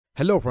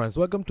Hello friends,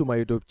 welcome to my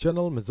YouTube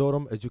channel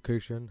Mizoram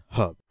Education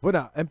Hub.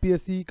 Winner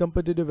MPSC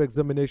competitive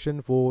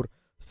examination for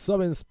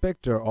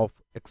Sub-Inspector of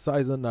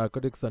Excise and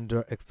Narcotics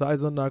under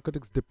Excise and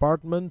Narcotics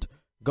Department,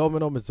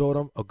 Government of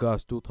Mizoram,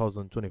 August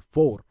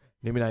 2024.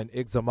 Nimina in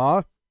exam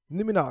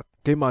Nimina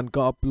came on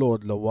ka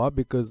upload lawa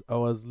because I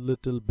was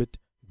little bit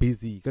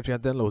busy.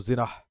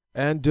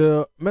 And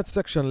math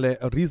section le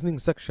reasoning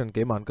section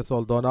came on ka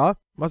solve dona.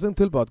 Masang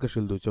tilpat ka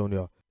shildu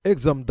chawnya.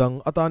 Exam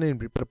dang atanin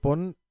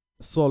prepon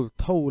solve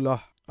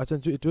thawla.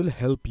 It will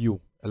help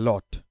you a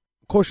lot.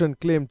 Caution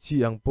claim chi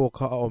ang po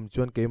ka aom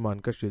chuan kay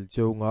man ka shil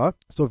cheu nga.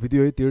 So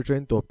video hi tir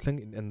train top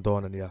thleng in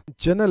endon ania.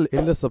 Channel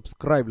in la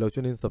subscribe lo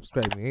chun in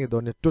subscribe nge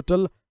don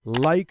total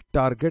like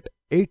target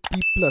 80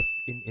 plus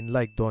in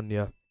like don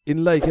ya.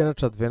 In like yana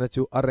chat vena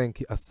chu arrank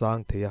hi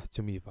asang theya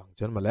chumi wang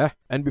chon male.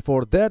 And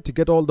before that, to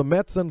get all the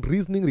maths and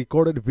reasoning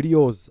recorded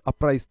videos, a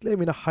price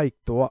claim in a hike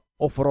to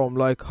offer om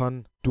like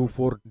han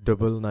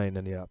 2499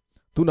 ania.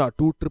 Tuna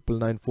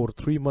 29999 for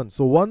 3 months.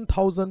 So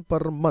 1000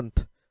 per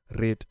month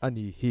rate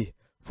ani hi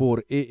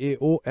for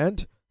AAO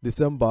and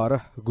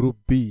December Group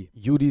B,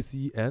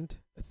 UDC and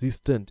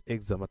Assistant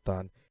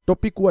Examatan.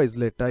 Topic wise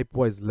le type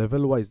wise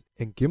level wise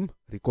enkim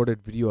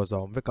recorded videos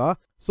aum veka.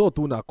 So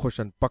tuna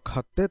question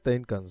pakhatte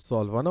tain kan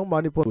solve anong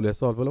manipur le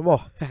solve mo.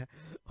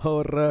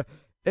 Or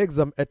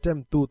exam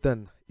attempt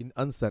 210 in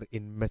answer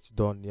in match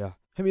don ya.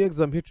 Hemi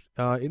exam hit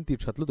in ti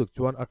chatlu duk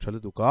chuan a chalu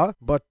duka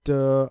but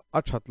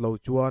a chatlo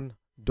chuan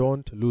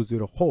don't lose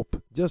your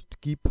hope. Just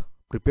keep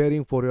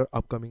preparing for your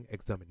upcoming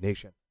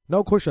examination.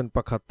 Now question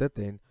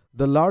pakhatte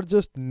the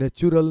largest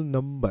natural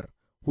number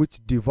which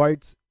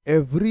divides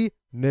every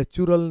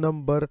natural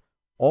number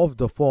of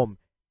the form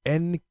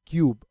n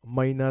cube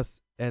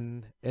minus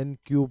n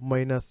cube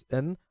minus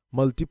n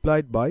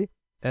multiplied by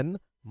n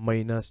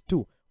minus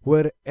 2,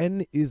 where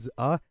n is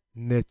a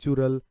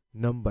natural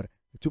number.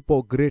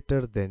 Chupo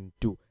greater than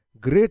 2.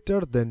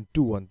 Greater than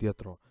 2 on the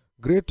other.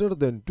 Greater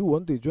than 2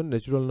 on the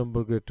natural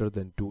number greater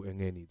than 2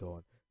 engeni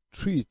don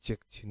 3 check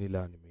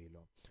chinila ni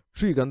melo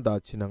 3 ganda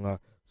chinanga.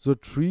 So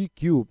 3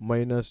 cube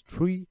minus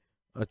 3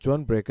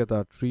 chuan bracket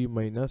 3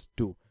 minus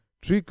 2.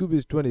 3 cube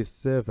is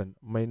 27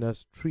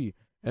 minus 3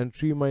 and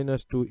 3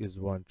 minus 2 is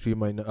 1.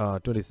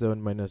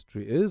 27 minus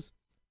 3 is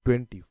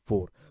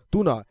 24.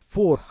 Tuna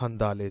 4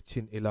 handale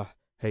chin ila.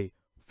 Hey,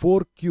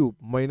 4 cube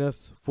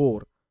minus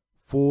 4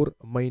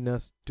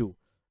 minus 2.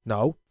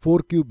 Now 4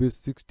 cube is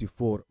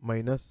 64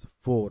 minus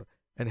 4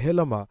 and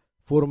helama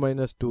 4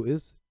 minus 2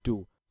 is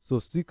 2. So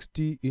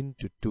 60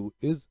 into 2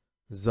 is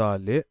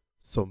zale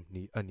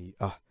somni ani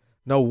ah.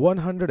 Now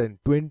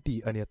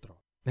 120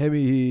 anyatro.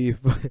 Hemi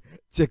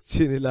check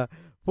chinila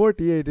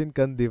 48 in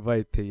kan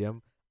divide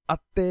theyam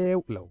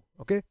atew low.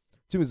 Okay?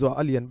 Chimizo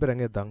alien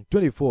berange dang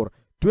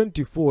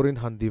 24 in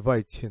han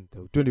divide chin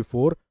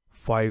 24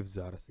 5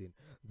 zarasin.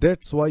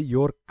 That's why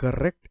your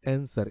correct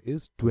answer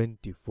is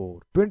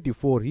 24.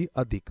 24 hi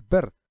adik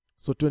ber.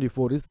 So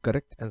 24 is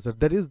correct answer.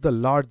 That is the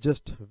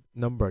largest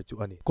number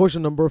to ani.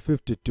 Question number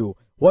 52.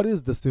 What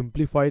is the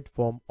simplified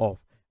form of?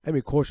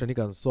 Emi question ni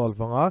kan solve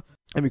nga.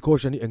 Emi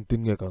question ni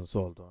engtin nge kan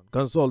solve don.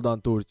 Kan solve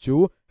dan tur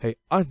chu. Hey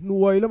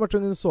anuwai la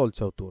matangin solve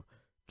chaw tur.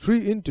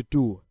 3 into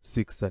 2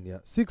 6 anya.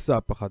 6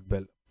 a pakhat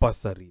bel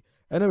pasari.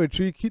 And emi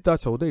 3 kita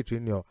chaw day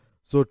trin yo.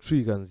 So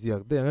 3 kan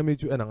ziak de emi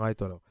chu enangai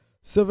to.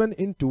 7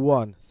 into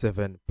 1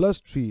 7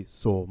 plus 3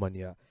 so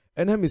mania.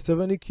 And hemi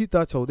 7 ni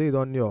kita chaw day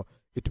don yo.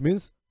 It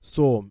means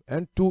som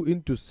and 2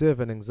 into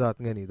 7 exact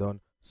ngani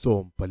don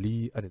som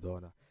pali ani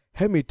dona.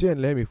 Hemi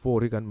 10 le hemi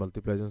 4 kan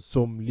multiply don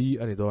som li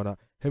ani dona.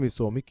 Hemi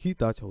som hi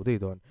kita chawde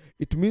don.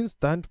 It means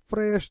tan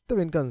fresh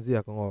tawin kan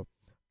zia kango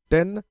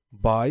 10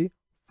 by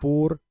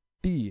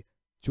 4t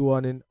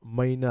chuanin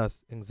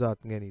minus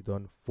exact ngani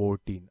don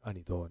 14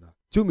 ani dona.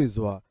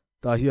 Chumizwa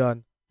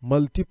tahian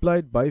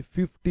multiplied by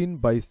 15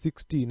 by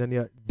 16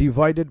 ania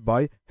divided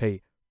by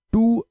hey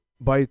 2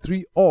 by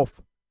 3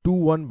 of 2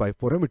 1 by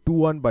 4. Remember 2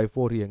 1 by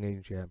 4 here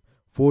again.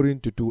 4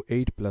 into 2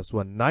 8 plus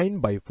 1 9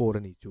 by 4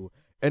 and 2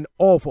 and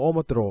of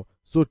omatro.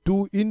 So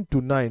 2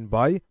 into 9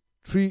 by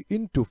 3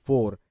 into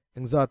 4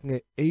 exact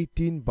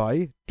 18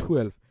 by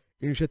 12.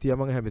 Initiate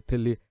yamang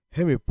hemi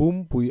hemi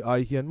pum pui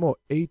I hian mo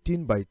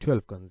 18 by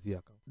 12 kan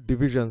zia.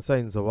 Division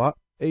sign zawa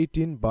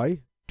 18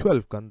 by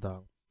 12 kan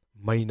dang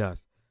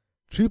minus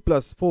 3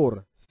 plus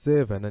 4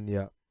 7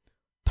 anya.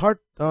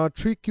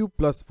 3 cube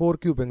plus 4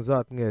 cube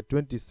exact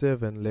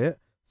 27 le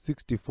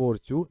 64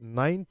 chu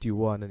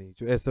 91 ani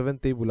chu 7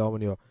 table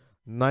amanyo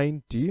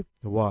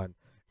 91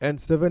 and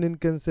 7 in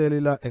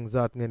cancelila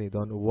exact ngani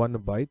don 1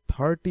 by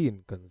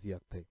 13 kan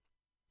ziak thai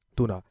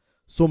tuna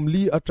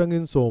somli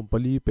atangin som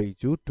pali pe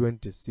chu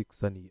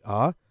 26 ani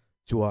a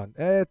chuan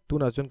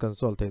tuna chun kan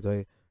sol thai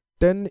doi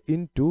 10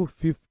 into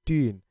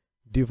 15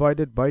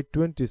 divided by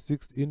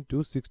 26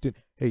 into 16.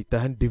 Hey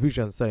tahan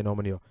division sign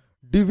amanyo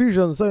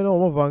division sign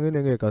oma wangin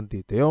enge kan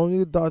ti te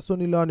only da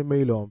sonila ni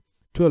mailom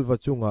 12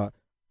 achunga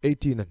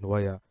 18 and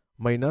waya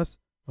minus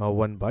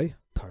 1 by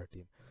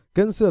 13.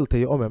 Cancel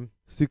the omem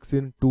 6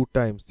 in 2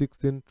 times,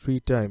 6 in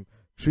 3 times,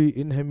 3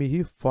 in hemi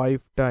hi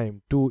 5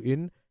 times, 2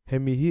 in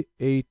hemi hi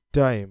 8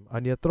 times.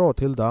 Anya tro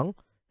thil dang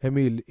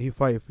hemi hi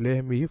 5 le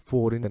hemi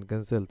 4 in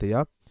cancel te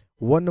ya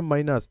 1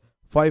 minus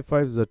 5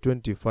 5 is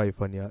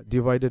 25 anya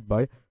divided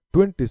by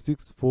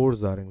 26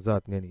 4s are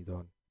zat ngani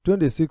don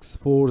 26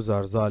 4s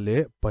are zale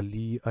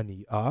pali ani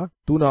a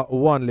tuna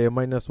 1 le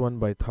minus 1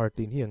 by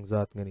 13 hi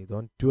zat ngani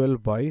don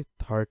 12 by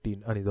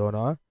 13 ani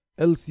dona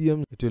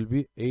LCM it will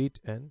be 8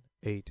 and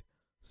 8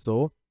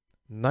 so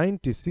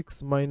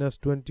 96 minus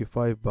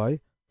 25 by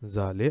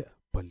zale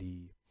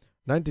pali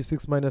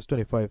 96 minus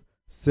 25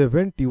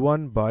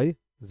 71 by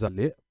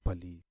zale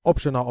pali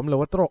option a omlo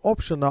watro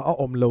option a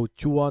omlo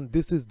chuan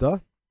this is the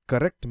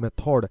correct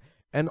method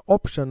and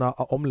option a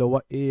omlo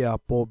wa a ya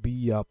po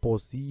b ya po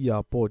c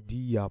ya po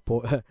d ya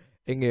po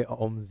enge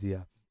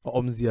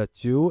omzia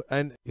chu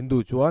and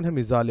indu chuan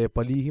hemi zale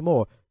pali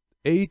himo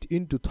 8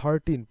 into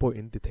 13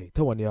 point the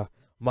thawanya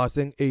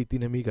maseng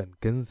 18 hemi kan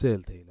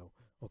cancel thelo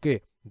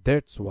okay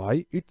that's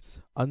why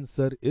its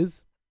answer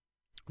is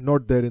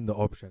not there in the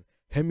option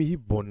hemi hi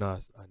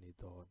bonus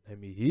anidon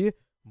hemi hi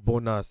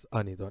bonus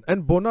anidon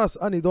and bonus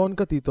anidon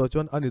ka tito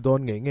chon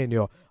anidon nge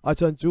nyo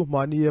achan chu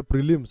mani e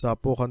prelim sa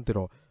po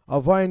khantiro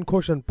avain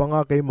question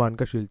panga kai man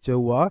ka shil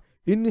chewa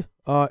in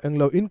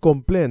englo in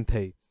complaint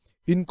thei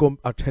income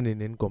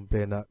athanin in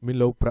complaint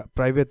minlo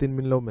private in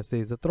minlo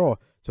message atro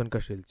chon ka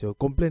shil chew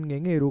complaint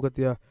nge ru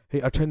katia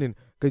hei athanin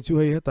kai chu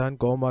hei hatan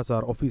ko ma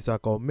sar office a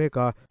ko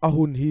meka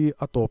ahun hi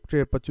atop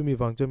tre pachumi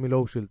wangche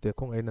milo shilte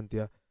khong ai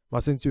nantia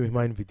masing chu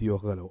main video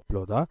galo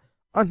uploada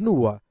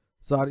anuwa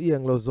sar i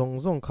englo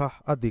zong kha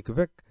adik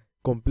vek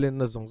complaint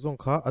na zong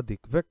kha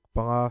adik vek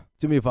panga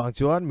chumi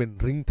wangchuan min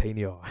ring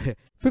thainio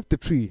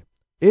 53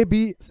 A,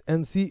 B,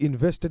 and C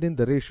invested in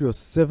the ratio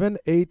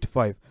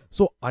 785.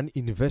 So, an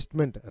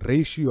investment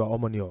ratio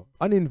omanyo.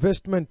 An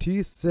investment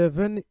T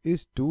 7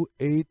 is to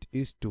 8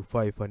 is to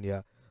 5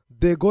 anya.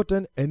 They got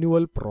an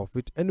annual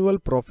profit. Annual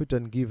profit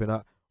and given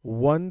a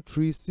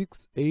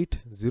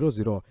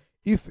 136800.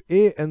 If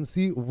A and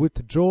C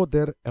withdraw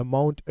their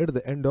amount at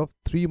the end of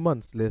 3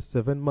 months, less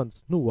 7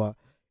 months, nuwa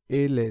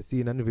A le C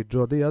and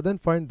withdraw they then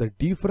find the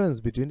difference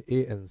between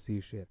A and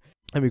C share.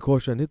 Ami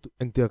caution it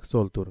engtiak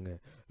sol turne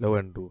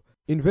lawendu.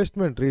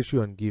 Investment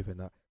ratio and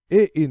given a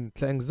in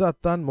tlangza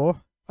tan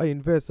mo I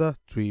invest a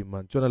 3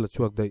 months chona la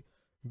chuak dai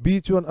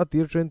B chuan a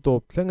tir train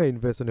top thlanga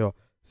invest no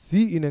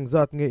C in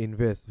engzat nge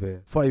invest ve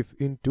 5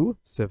 into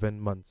 7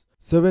 months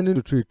 7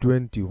 into 3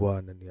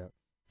 21 anya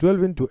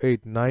 12 into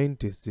 8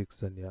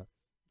 96 anya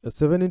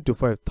 7 into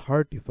 5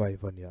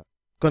 35 anya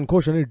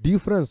conclusion is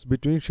difference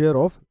between share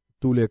of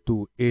 2 le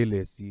 2 A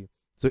le C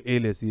so A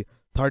le C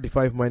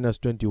 35 minus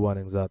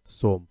 21 engzat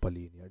som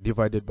palinia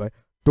divided by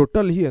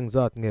total hi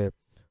engzat nge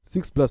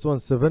 6 plus 1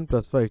 7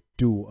 plus 5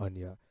 2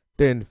 anya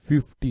 10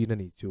 15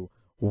 ani chu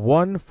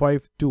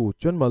 152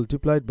 chon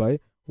multiplied by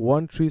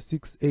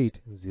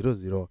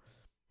 136800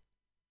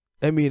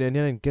 emin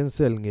enian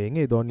cancel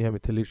nge don ni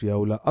hamithili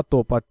yaula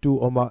atopa 2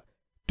 oma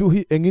 2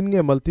 hi engin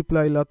nge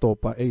multiply la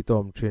topa 8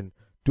 om thin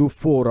 2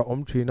 4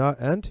 om thina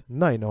and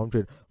 9 om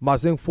thin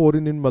maseng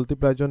 4 in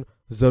multiply jon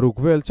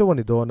zarukvel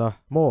chawani dona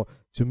mo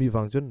chumi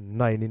wangjon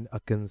 9 in a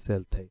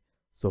cancel thai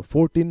so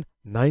 14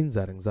 9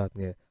 zarang zat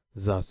nge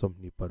za som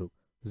ni paruk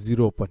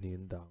 0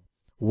 panin dang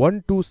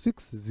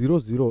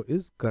 12600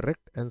 is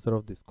correct answer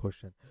of this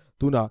question.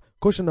 Tuna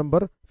question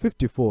number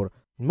 54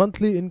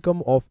 monthly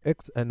income of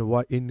x and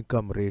y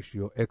income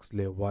ratio x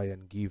le y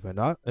and given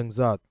a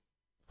engzat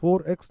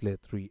 4x le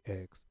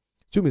 3x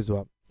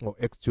chumizwa o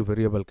x chu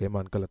variable ke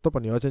man kala to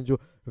pani achen chu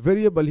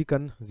variable hi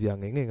kan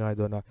ziang nge ngai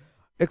dona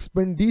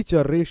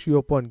expenditure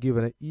ratio pon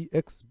given a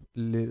ex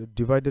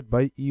divided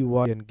by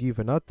ey and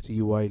given a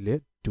 3y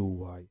le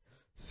 2y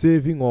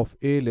saving of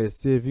A le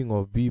saving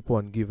of B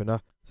pon given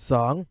a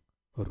sang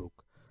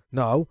ruk.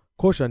 Now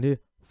question here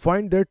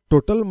find the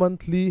total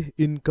monthly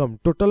income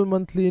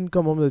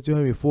om the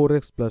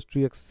 4x plus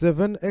 3x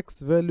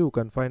 7x value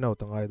can find out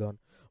ngai don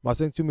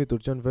maseng chumi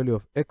turchan value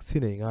of x hi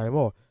nei ngai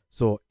mo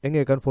so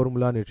enge kan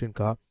formula ni thin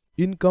ka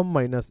income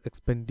minus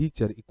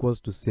expenditure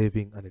equals to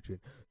saving ani thin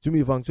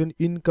chumi function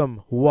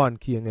income 1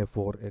 ki enge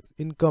 4x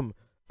income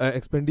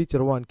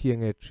expenditure 1 ki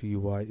enge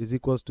 3y is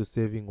equals to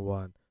saving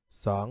 1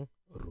 sang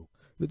ruk.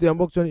 The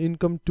ambok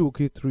income 2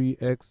 ki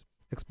 3x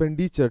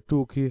expenditure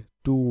 2 ki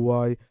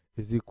 2y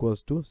is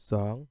equals to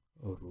sang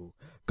ru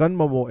kan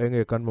mamo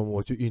enge kan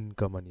mamo chu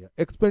income ania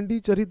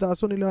expenditure hi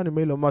dason ila ni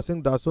melo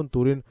maseng dason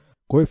turin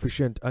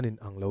coefficient anin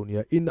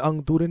anglonia in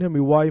ang turin hemi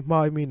y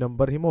ma mi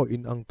number himo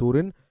in ang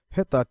turin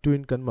heta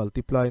twin kan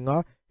multiply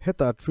nga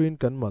heta twin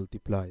kan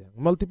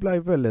multiply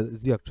vel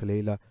ziak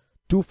thaleila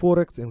 2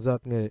 4x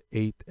engzat nge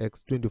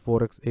 8x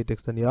 24x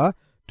 8x ania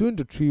 2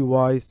 into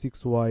 3y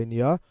 6y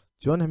nia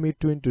John hami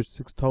 2 into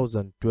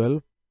 6,000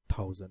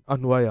 12,000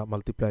 anwaya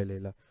multiply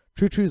leila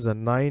 3 3 is a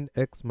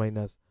 9x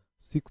minus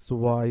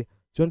 6y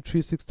John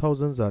 3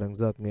 6,000 zarang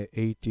zat nge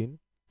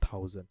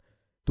 18,000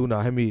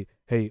 tuna hami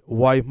hey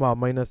y ma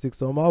minus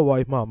 6 oma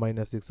y ma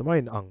minus 6 oma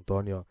in ang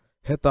tonyo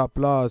heta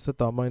plus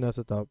heta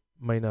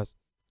minus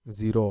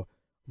 0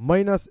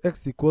 minus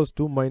x equals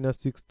to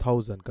minus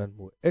 6,000 kan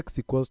mu x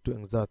equals to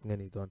engzat nge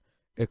ni don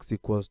x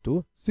equals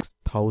to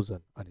 6,000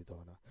 ani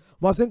dona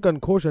maseng kan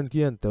quotient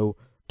kian to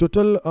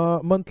total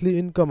monthly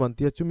income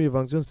antia chumi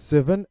wangchon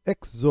 7x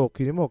zo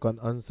kinimo kan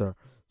answer.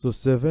 So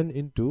 7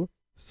 into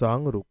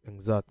sangruk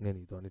engzat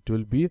ngeni don, it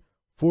will be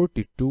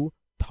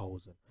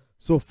 42,000.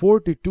 So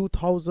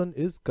 42,000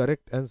 is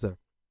correct answer.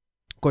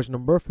 Question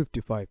number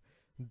 55.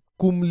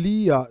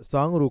 Kumliya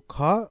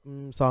sangrukha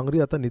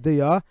sangri ata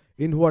nideya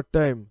in what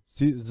time?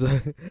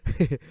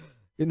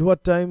 In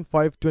what time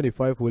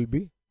 525 will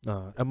be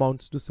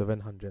amounts to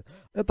 700.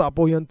 Eta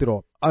po yan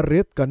tiro a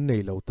rate kan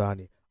nei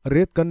lautani.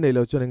 Rate kan nei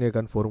lauchon enge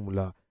kan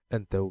formula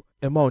ento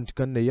amount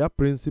kan nei ya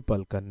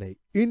principal kan nei.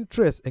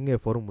 Interest enge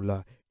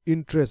formula.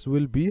 Interest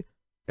will be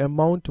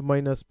amount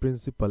minus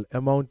principal.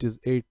 Amount is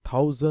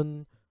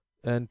 8,000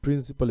 and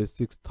principal is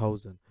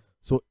 6,000.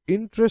 So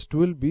interest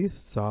will be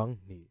sang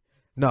ni.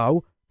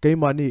 Now kay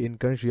money in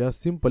kanshia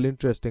simple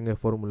interest enge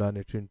formula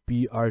netrin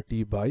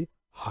PRT by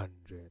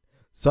 100.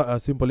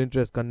 Simple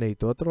interest kan nei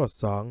to atro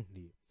sang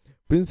ni.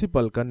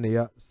 Principal kan nei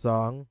ya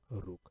sang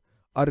ruk.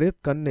 A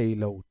rate kan nei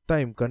lau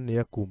time kan nei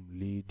ya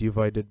kumli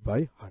divided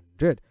by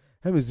 100.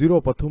 Hemi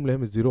 0 pathum le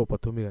hemi 0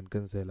 pathum kan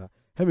cancela.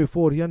 Hemi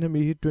 4 yan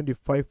hemi hit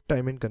 25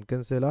 time in kan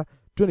cancela.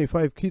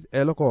 25 hit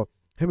eloko.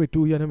 Hemi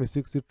 2 yan hemi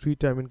 63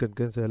 time in kan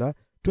cancela.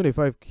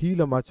 25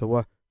 hila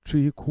machawa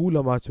 3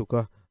 khula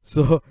machuka.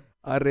 So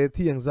a rate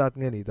yang zat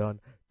ngani don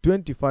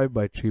 25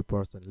 by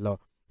 3% lo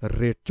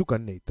rate chu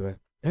kan nei to.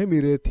 Hemi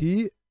rate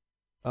hi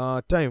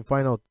time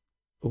find out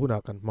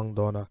huna kan mang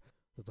dona.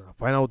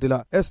 Find out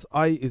dila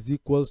SI is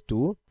equals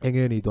to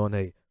engeni don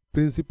hai.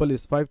 Principal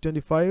is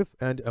 525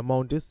 and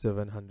amount is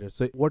 700.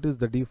 So what is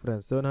the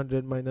difference?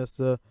 700 minus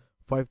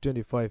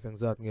 525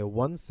 exact nge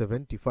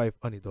 175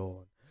 ani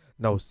don.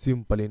 Now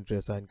simple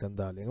interest sign kan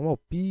daling mo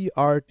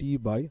PRT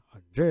by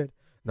 100.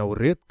 Now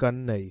rate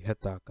kan nei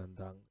heta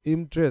kandang.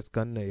 Interest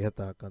kan nei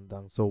heta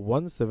kandang. So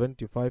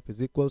 175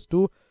 is equals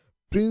to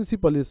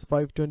principal is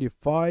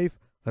 525.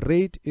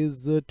 Rate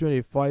is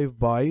 25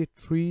 by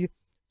 3.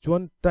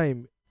 One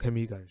time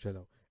kami kan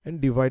shalo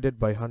and divided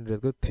by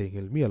 100 go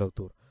thengil mi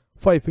alautur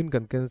 5 in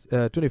can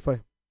cancel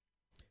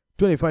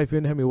 25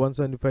 in hemi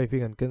 175 in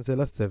can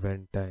cancel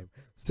 7 time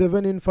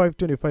 7 in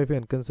 525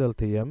 in cancel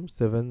thayam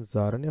 7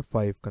 zaranya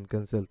 5 can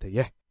cancel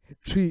thaya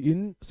 3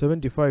 in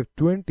 75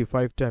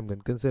 25 time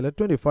can cancel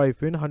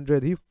 25 in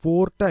 100 he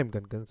 4 time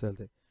can cancel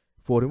the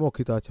 4 mo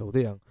khita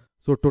chaude yang.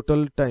 So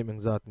total time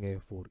exact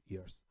nge 4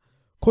 years.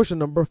 Question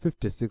number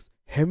 56.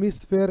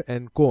 Hemisphere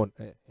and cone.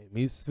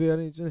 Hemisphere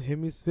is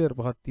hemisphere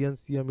bahatian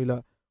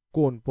siamila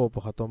cone po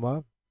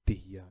bahatoma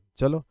tiyan.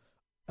 Chalo.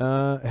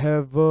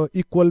 Have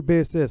equal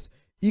bases.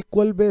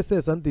 Equal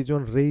bases anti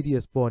jon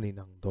radius po ni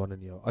nang don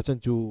niyo. Achan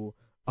chu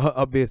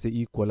a base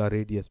equal a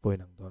radius po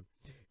nang don.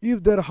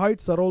 If their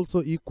heights are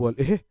also equal,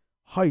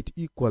 height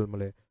equal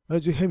male.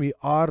 Aju hemi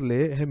r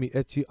le hemi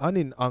h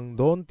anin ang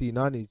don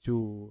tinani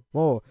chu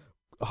mo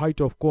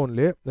height of cone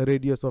le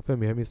radius of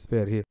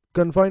hemisphere here.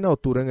 Can find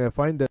out turang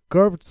find the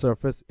curved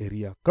surface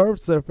area.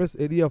 Curved surface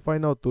area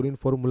find out turin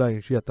formula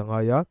in shia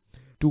tangaya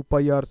 2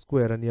 pi r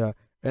square ania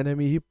and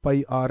hemi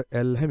pi r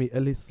l hemi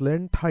l is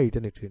slant height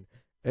anitin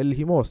l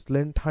himo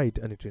slant height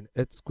anitin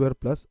h square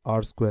plus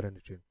r square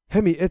anitin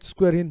hemi h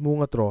square hin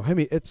mungatro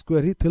hemi h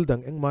square hi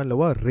thildang engman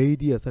lawa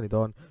radius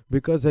anidon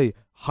because hey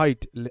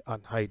height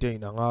and height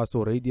in anga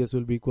so radius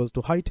will be equals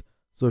to height.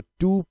 So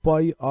 2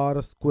 pi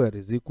r square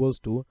is equals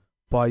to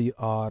pi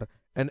r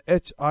and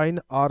h in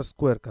r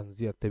square kan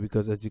ziakte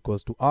because h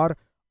equals to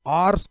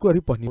r square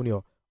hi pahniyo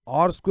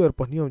r square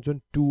pahniyo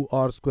jon 2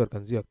 r square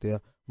kan ziakte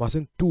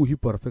masing 2 hi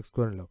perfect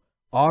square lo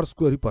r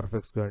square hi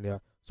perfect square nya.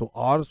 So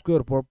r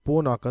square por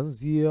pona kan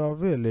zia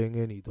ve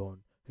lenge ni don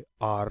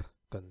r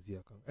kan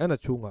zia kan ena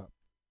chunga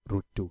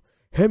root 2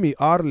 hemi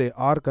r le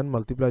r kan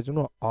multiply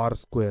jono r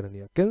square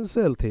nya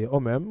cancel the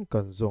omem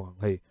kan zong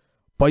hey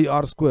pi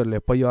r square le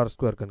pi r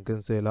square kan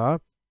cancel a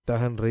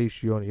tahan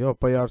ratio ni yo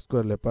pi r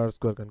square le pi r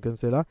square kan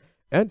cancel a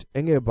and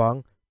enge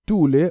bang 2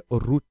 le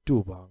root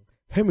 2 bang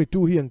hemi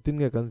 2 hi ang tin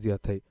nge kan zia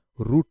thai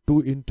root 2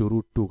 into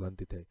root 2 kan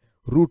ti thai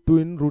root 2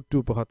 in root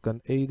 2 pahat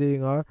kan a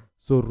denga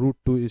so root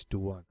 2 is to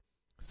 1.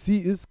 C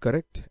is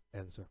correct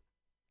answer.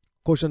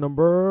 Question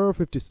number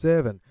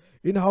 57.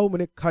 In how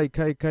many kai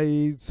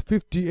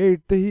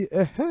 58 te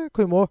hi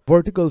koi mo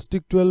vertical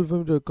stick 12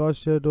 meter ka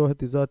shadow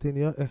hatizatin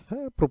ya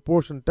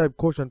proportion type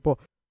question po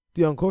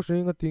tiang question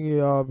inga tingi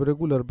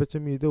regular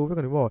bechemi de over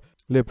kanimo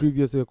le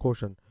previous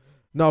question.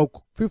 Now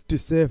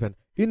 57.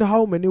 In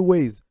how many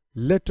ways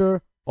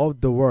letter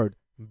of the word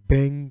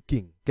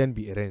banking can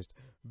be arranged?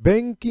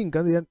 Banking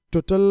kan yan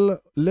total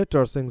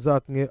letters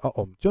engzat nge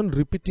aom chon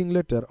repeating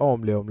letter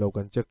aom leom lo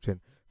kan check chen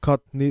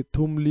khat ni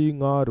thumli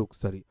nga ruk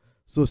sari.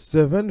 So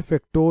 7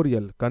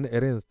 factorial kan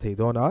arrange thei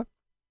dona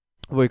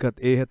voi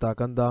khat a heta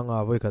kan da nga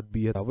voi khat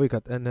b heta voi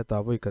khat n heta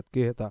voi khat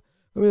k heta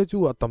we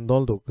chu atam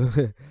dol do.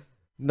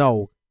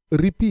 Now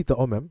repeat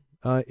omem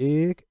a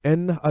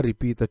n a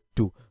repeat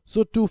 2.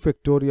 So 2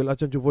 factorial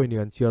achan chu voi ni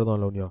an chiar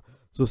don lo nya.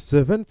 So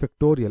 7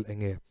 factorial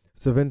enge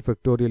 7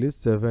 factorial is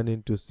 7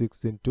 into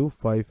 6 into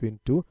 5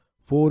 into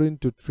 4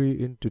 into 3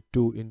 into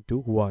 2 into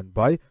 1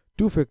 by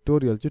 2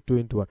 factorial 2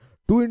 into 1.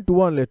 2 into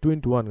 1 le 2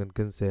 into 1 can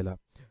cancel.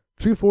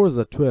 3 4s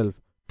are 12.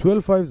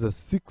 12 5s are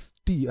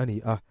 60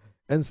 ani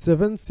and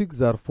 7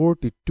 6 are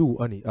 42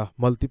 ani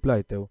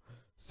multiply teo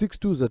 6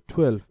 2s are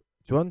 12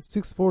 John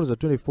 6 4s are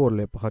 24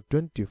 le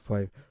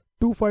 25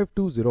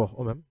 2520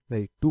 oh ma'am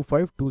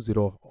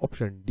 2520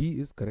 option D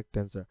is correct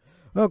answer.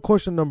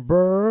 Question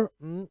number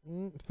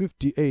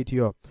 58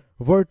 here.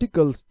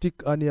 Vertical stick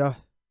ania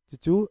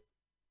chichu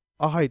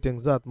a height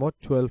engzat mo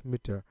 12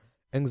 meter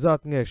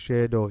engzat nge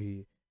shadow hi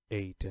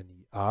 8 ani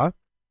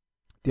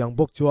tiang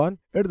bok chuan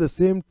at the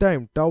same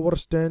time tower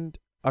stand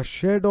a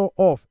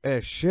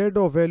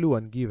shadow value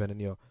and given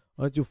ania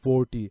aju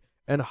 40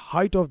 and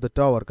height of the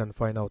tower can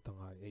find out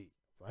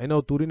find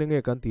out turin nge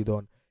kan ti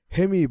don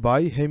hemi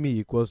by hemi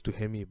equals to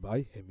hemi by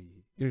hemi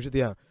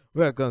inshtia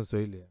where can so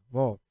ile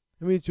mo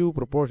hemi chu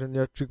proportion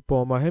ya trick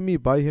ma hemi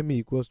by hemi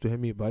equals to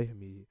hemi by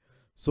hemi.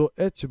 So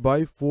h by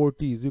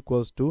 40 is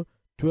equals to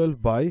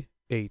 12 by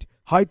 8.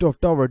 Height of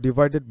tower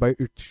divided by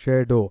its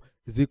shadow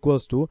is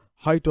equals to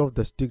height of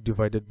the stick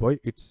divided by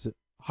its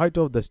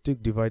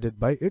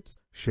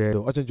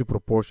shadow. Achanju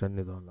proportion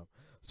ni don.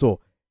 So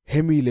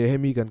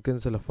hemi can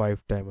cancel a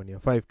 5 time ania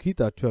 5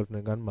 kita 12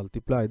 ne gan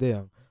multiply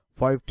deyang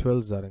 5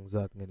 12s are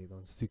exact ngani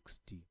don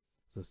 60.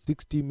 So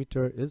 60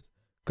 meter is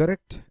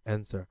correct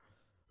answer.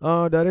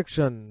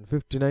 Direction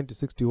 59 to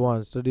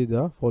 61. Study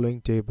the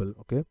following table.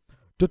 Okay.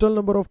 Total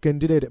number of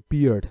candidates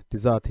appeared.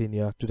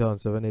 Tizathenia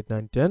 2007, 8,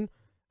 9, 10.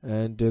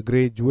 And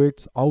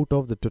graduates out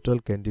of the total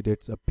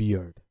candidates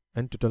appeared.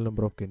 And total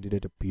number of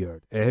candidates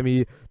appeared.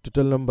 Hemi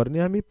total number ni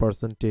hemi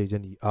percentage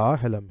ani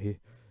helam he.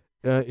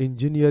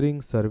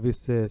 Engineering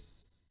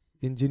services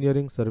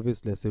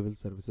le civil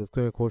services.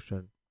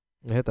 Question.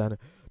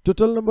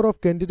 Total number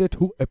of candidates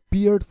who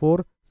appeared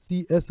for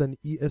CS and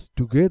ES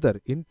together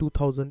in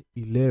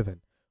 2011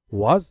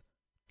 was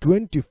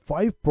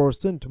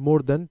 25%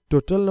 more than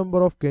total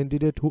number of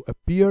candidates who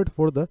appeared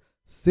for the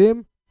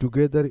same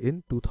together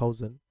in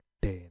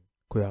 2010.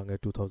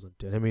 Koyange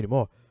 2010. I mean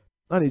more.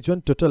 And each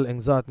one total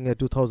engzat nge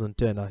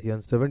 2010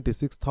 hian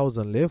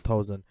 76,000 left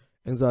 1,000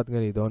 engzat nge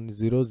ni don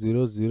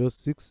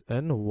 0006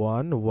 and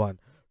 11.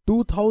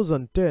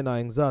 2010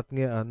 engzat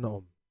nge an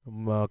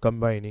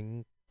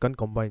combining can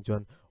combine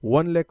John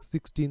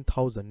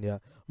 1,16,000 yeah.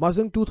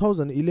 Masing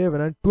 2011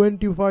 and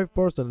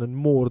 25% and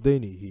more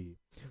than he.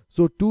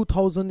 So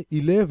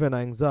 2011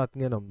 exact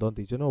ngenam don't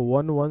teach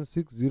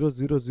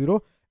 116,000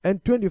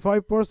 and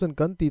 25%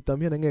 kan ti tam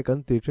hian nge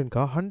kan ti train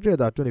ka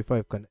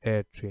 125 kan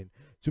add train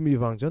chumi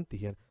wang jon ti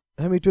hian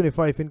hemi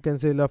 25 in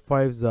cancel la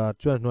 5 za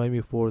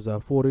 12 4 za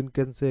 4 in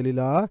cancel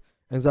la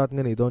exact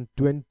ngani don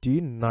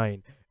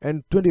 29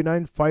 and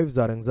 29 5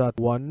 za exact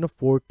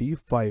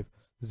 145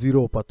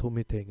 0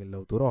 pathumi thengil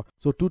lo turo.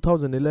 So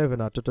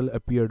 2011 total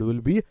appeared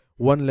will be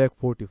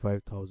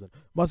 1,45,000.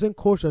 Maseng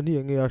question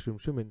hi nge ashim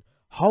shimin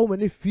how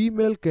many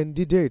female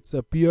candidates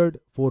appeared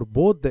for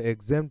both the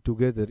exam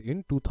together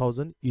in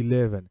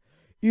 2011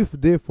 if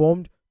they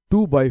formed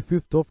 2 by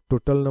 5th of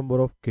total number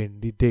of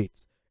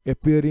candidates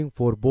appearing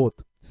for both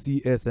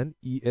CS and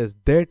ES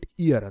that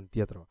year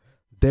antiyatra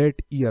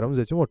that year am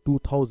jechumo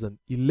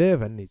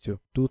 2011 nichu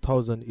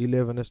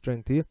 2011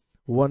 strength hi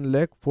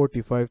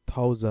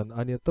 1,45,000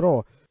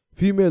 anyatro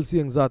female si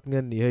exact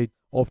ngan ni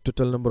of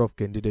total number of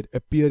candidate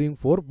appearing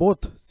for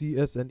both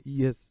CS and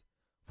ES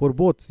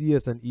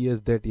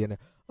that year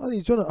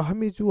ani chon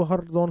hami chu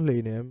har don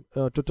leine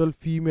total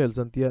females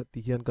antia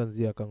tihian kan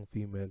zia kang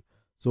female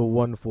so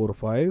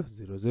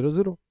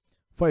 145,000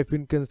 5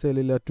 in cancel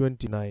ila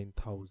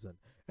 29,000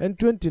 and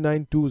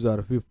 29 twos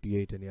are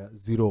 58 and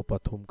 0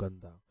 pathum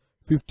kanda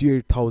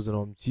 58,000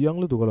 om chiang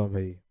lu dugalam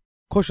hai.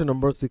 Question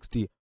number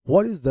 60.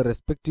 What is the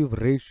respective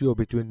ratio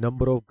between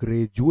number of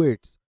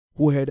graduates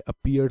who had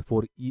appeared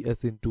for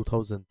ES in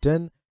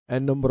 2010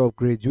 and number of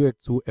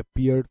graduates who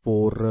appeared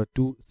for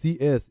to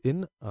CS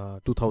in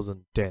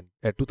 2010?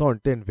 At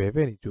 2010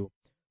 veveni chu.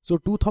 So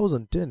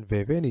 2010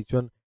 veveni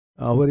chun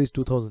where is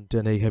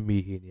 2010 ai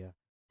hemi hinia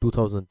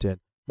 2010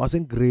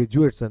 masing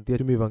graduates and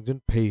tiami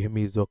wangjan pay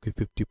hemi is okay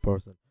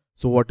 50%.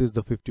 So what is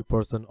the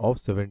 50% of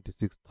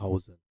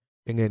 76,000?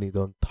 Engeni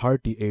don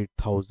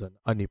 38,000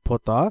 ani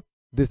pota.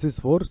 This is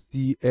for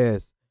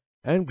CS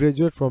and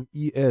graduate from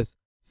ES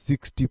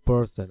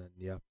 60%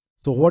 yeah.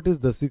 So what is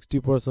the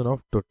 60%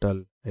 of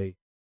total? Hey,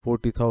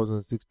 40,000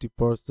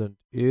 60%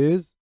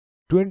 is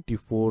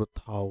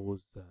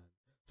 24,000.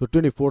 So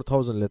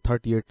 24,000 le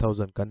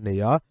 38,000 kan ne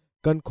ya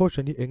kan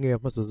question hi enge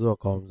mas zo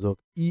kaum zo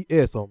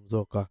ES om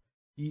zo ka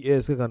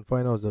ES kan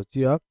find out zo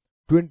chia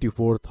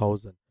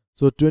 24,000.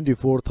 So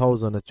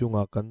 24,000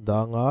 achunga kan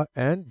danga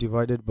and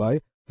divided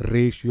by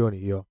ratio ni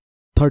here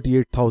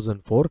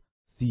 38,000 for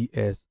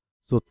CS.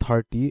 So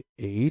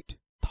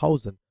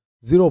 38,000.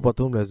 0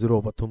 pathum la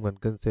 0 pathum kan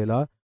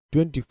cancela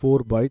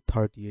 24 by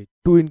 38.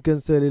 2 in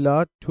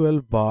cancela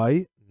 12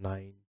 by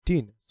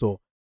 19. So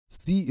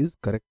C is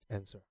correct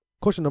answer.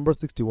 Question number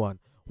 61.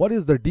 What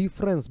is the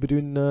difference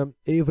between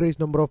average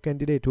number of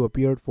candidates who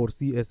appeared for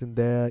CS in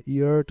the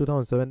year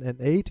 2007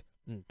 and 8?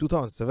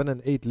 2007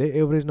 and 8 le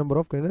average number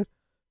of candidates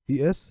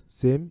ES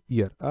same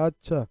year.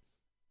 Acha.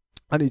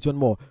 And each one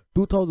more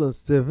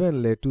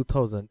 2007 le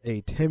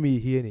 2008 hemi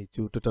here ni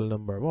chu total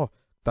number more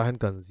tahan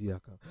kan zia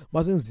ka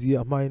masing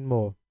zia main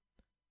mo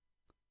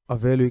a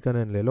value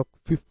kan le lok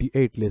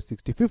 58 le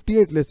 60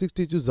 58 le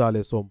 60 chu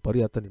zale som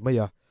pariatani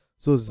maya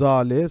so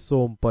zale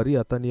som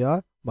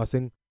pariatania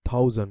masing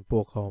 1000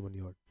 po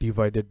common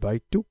divided by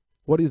 2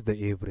 what is the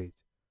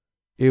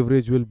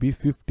average will be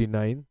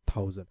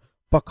 59000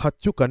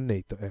 pakhat chu kan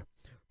nei to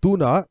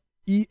tuna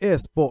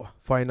ES po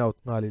find out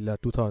ngalila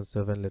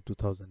 2007 le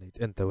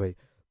 2008 and the way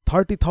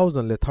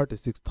 30,000 le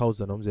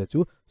 36,000 omze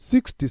chu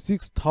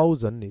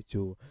 66,000 ni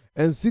chu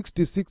and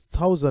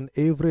 66,000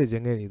 average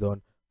ngeni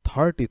don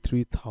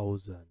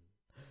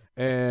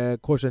 33,000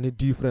 question hi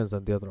difference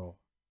and the other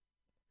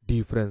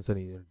difference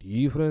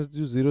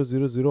ju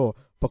 000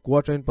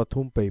 pakwa train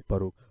pathum pe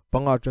paru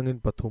panga trangin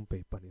pathum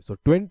pe pani so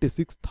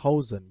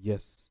 26,000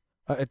 yes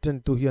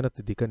attend to here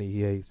at dikani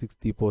hi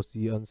 60 po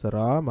c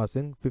answer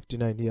masing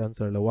 59 hi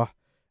answer lawa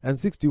and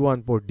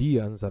 61 po d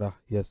answer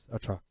yes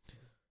atra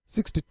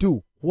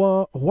 62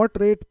 what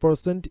rate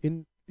percent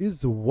in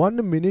is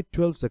 1 minute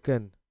 12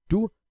 second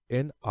to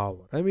an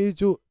hour I mean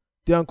ju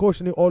tiang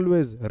question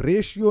always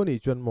ratio ni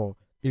chon mo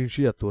in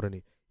shia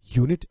turani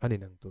unit ani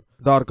nang tur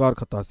darkar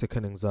khata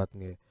second engzat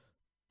nge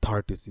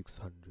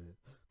 3600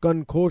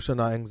 kan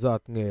question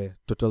engzat nge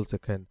total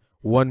second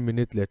 1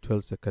 minute le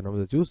 12 second of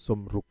the ju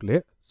som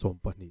rukle som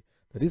pani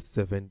that is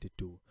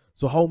 72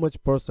 so how much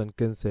person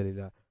can say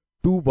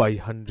 2 by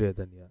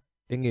 100 ania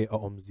enge a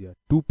omzia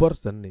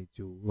 2% nei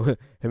chu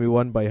hemi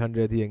 1 by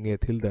 100 hi enge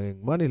thil dang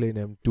mani le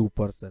nem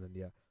 2%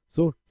 ania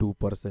so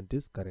 2%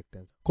 is correct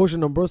answer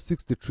question number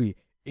 63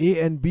 A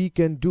and B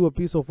can do a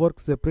piece of work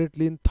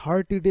separately in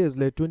 30 days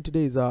like 20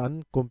 days are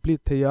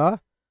incomplete thaya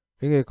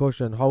enge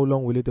question how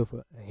long will it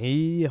he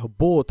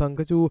both ang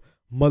chu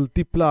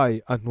multiply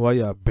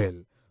anwaya bell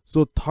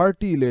so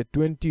 30 le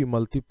 20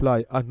 multiply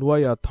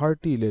anwaya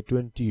 30 le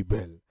 20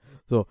 bell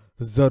so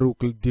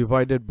zaruk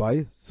divided by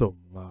sum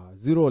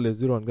 0 le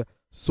 0 anga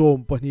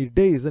som pani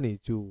days ani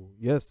chu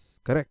yes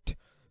correct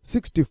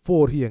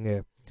 64 hi enge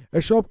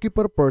a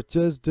shopkeeper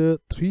purchased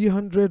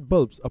 300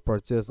 bulbs a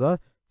purchaser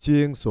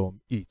chiang som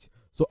each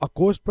so a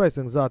cost price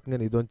ang zat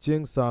ngani don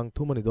chiang sang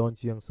thumani don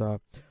chiang sa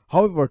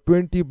however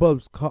 20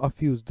 bulbs kha a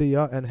fuse they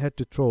and had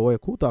to throw away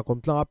khuta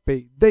komtla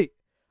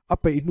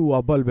ape nu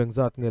a bulb ang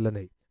zat ngela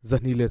nei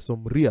zanile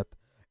som riat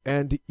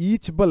and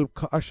each bulb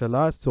kha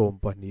ashala som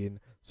panin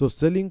so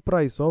selling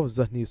price of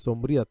zahni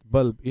somriat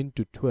bulb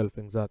into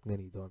 12 ang zat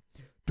ngani don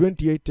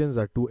 28 tens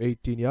are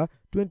 218 ya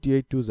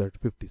 28 twos are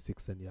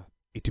 56 and ya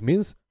it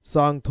means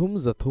sang thum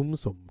zathum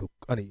somruk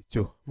ani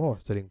chu more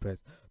selling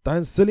price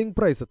tan selling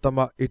price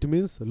atama it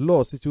means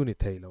loss chu ni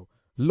thailo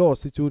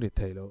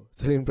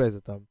selling price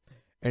atam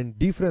and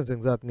difference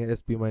ang zat nge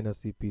sp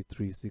minus cp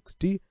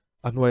 360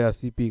 anwaya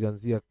cp gan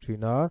ziak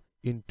trina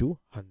into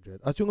 100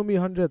 achungami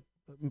 100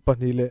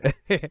 panile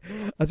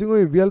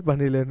achungami bial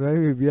panile noi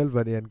mi bial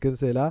banian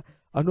cancela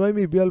anwai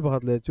mi bial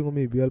bakhat le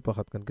chungami bial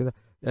pakhat kan ka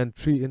and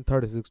 3 in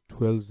 36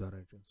 12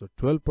 are so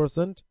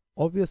 12%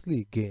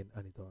 obviously gain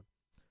ani don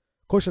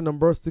question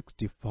number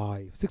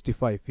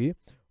 65 here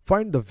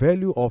find the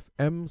value of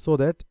m so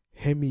that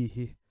hemi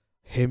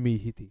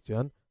hi ti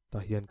jan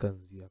tahian kan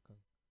zia kan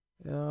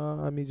ya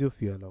ami jo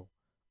fialo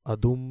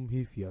adum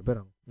hi fia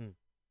berang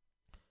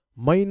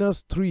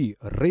minus 3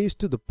 raised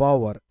to the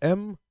power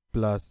m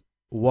plus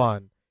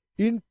 1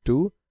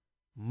 into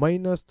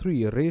minus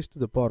 3 raised to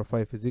the power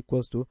 5 is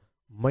equals to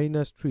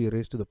minus 3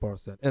 raised to the power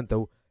 7 and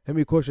tau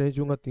hemi question hi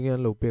chunga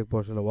tingan lo pek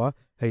por lawa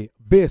hey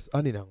base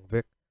ani nang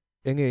vek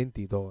enge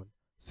inti don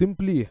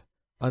simply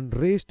and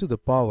raised to the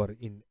power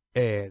in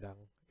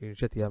addang in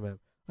shatia mem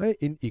ai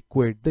in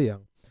equate the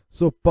yang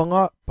so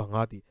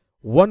pangati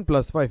 1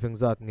 plus 5 ang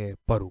zat nge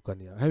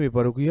parukanya hemi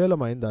paruki hela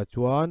mainda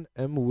chuan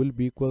m will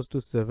be equals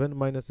to 7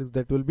 minus 6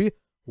 that will be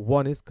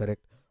 1 is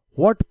correct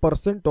what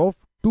percent of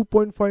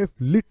 2.5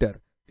 liter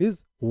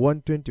is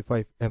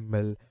 125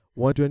 ml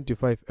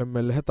 125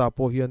 ml heta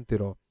po hian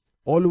tiro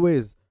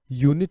always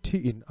unity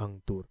in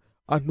angtur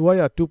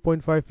anwaya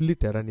 2.5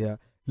 liter ania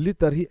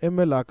liter hi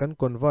ml akan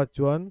convert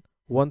chuan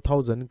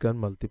 1000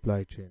 kan multiply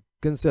chain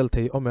cancel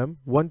thei omem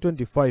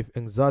 125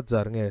 eng zat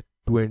zar nge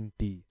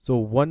 20 so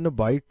 1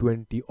 by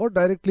 20 or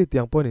directly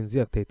tiang pon in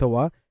ziak thei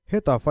thawa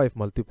heta 5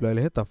 multiply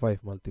la heta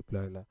 5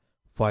 multiply la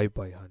 5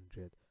 by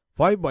 100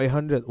 5 by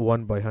 100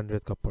 1 by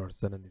 100 ka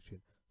percent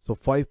ani so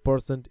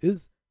 5%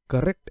 is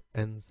correct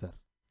answer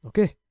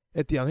okay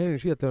etiang hen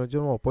shi atlo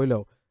jomo poilo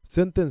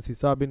sentence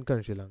hisabin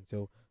kan shilang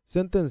chau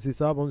sentence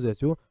hisab om je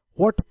chu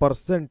what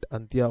percent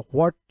antia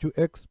what to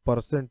x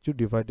percent to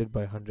divided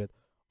by 100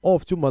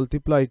 of to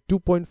multiply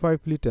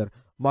 2.5 liter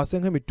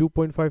maseng hemi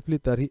 2.5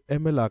 liter hi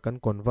ml kan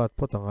convert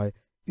potangai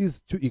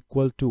is to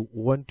equal to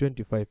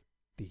 125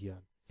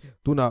 tihian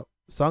tuna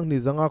sang ni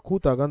zanga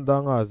khuta ganda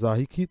nga za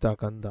hi khita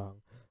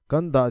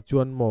kanda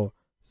chuan mo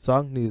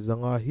sang ni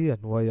zanga hi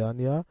anwaya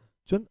nia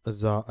chun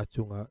za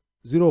achunga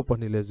 0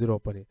 pani le 0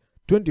 pani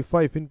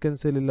 25 in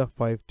cancel la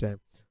 5 time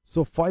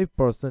so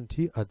 5%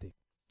 hi adi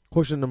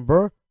question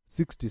number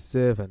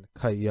 67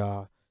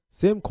 khaya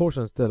same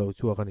questions telo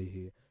chu akani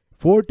hi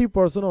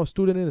 40% of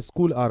students in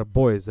school are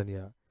boys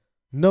ania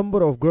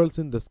number of girls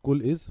in the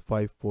school is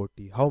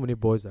 540. How many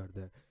boys are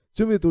there?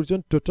 Chumi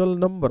turchon total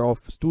number of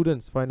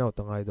students find out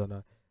tangai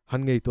dona.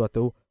 Hangei to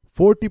ato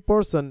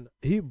 40%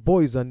 he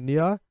boys an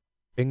nia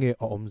enge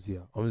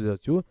omzia.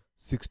 Omzia chu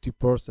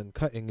 60%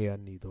 ka enge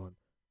an ni don.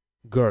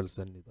 Girls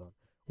an ni don.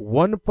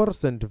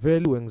 1%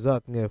 value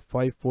engzat nge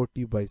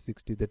 540 by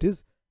 60, that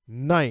is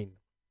 9.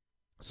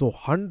 So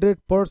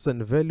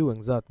 100% value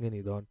engzat nge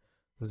ni don.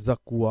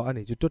 Zakua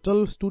ani.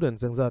 Total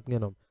students engzat nge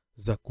nom.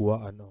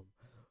 Zakua anom.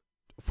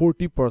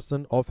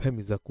 40% of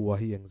hemizakua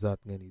hi engzat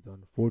nge ni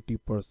don.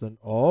 40%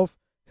 of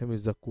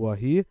hemizakua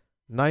hi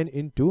 9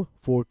 into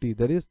 40,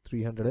 that is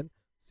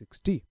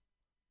 360.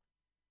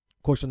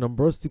 Question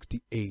number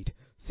 68.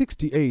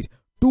 68.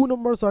 Two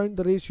numbers are in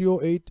the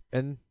ratio 8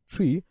 and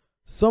 3.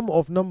 Sum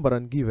of number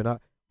and given on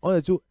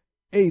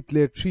 8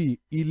 le 3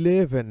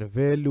 11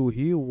 value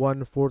hi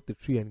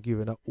 143 and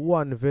given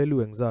 1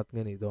 value engzat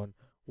nge ni don.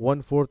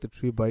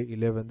 143 by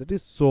 11, that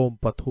is som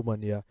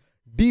pathumania.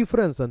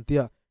 Difference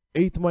antia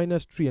 8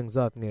 minus 3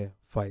 engzat nge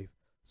 5.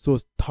 So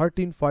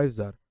 13 5s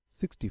are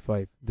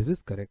 65. This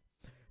is correct.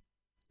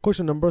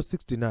 Question number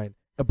 69.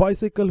 A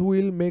bicycle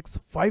wheel makes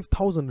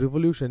 5,000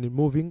 revolution in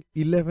moving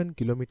 11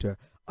 km.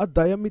 A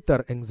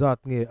diameter engzat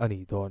nge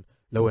ani don.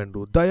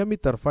 Lawendu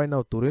diameter find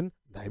out turin.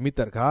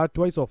 Diameter ka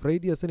twice of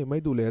radius ani may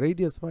dule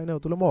radius find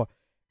out tulamo.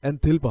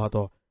 And til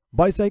pahato.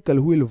 Bicycle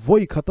wheel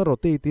voi khata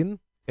rotate in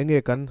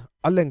enge kan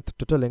a length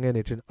total enge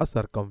nitin a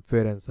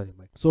circumference ani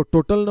may. So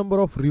total number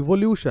of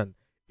revolution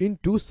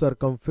into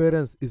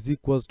circumference is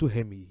equals to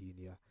hemi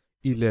hinia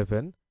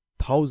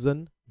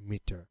 11,000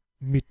 meter.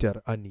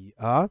 Meter ani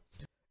a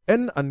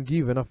n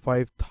ungiven a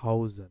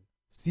 5,000.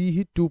 C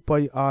hi 2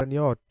 pi r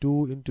nya or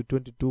 2 into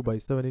 22 by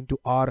 7 into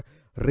r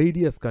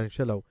radius kan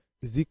shalaw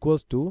is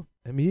equals to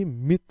hemi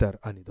meter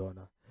ani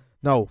dona.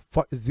 Now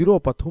 0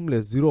 pathum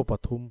le 0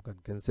 pathum kan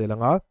cancel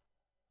nga.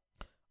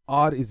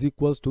 R is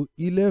equals to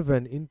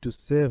 11 into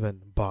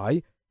 7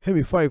 by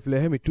hemi 5 le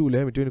hemi 2 le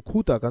hemi 20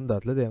 khuta kan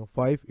dat le deng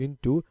 5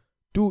 into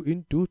 2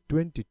 into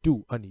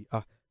 22 ani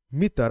a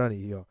meter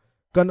ani yo.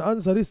 Kan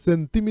answer is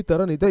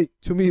centimeter ani dai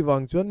chumi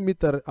wangchuan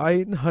meter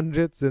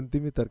 900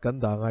 centimeter kan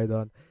da ngai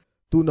don.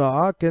 Tuna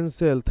a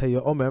cancel thai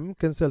omem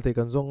cancel thai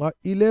kan zonga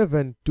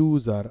 11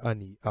 2s are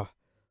ani a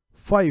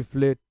 5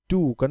 le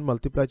 2 kan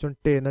multiply chon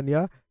 10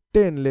 ania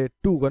 10 le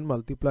 2 kan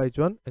multiply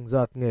chon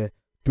engzat nge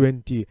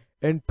 20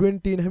 and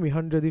 20 in hemi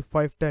 100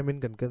 5 time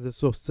in kan cancel,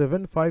 so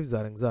 7 5s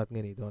are engzat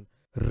nge ni don.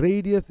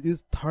 Radius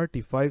is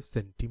 35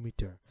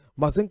 centimeter.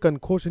 Maseng kan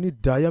khoshani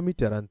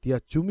diameter antia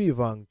chumi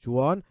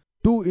wangchuan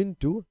 2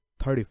 into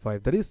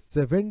 35, that is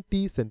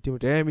 70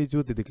 centimeter. Hemi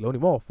chu didiklo ni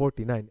mo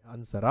 49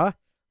 answer.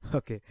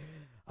 Okay.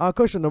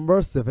 Question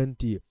number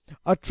 70.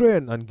 A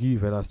train and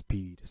given a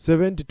speed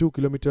 72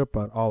 km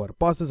per hour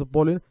passes a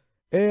pole in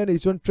and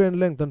each one train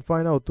length and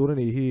find out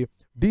turani he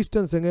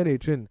distance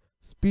and train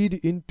speed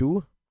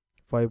into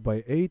 5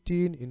 by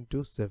 18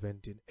 into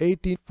 17.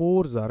 18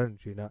 4s are in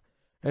China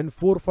and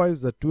 4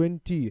 5s are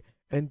 20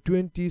 and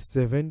 20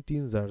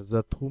 17s are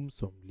zathum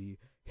somli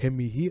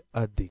hemi hi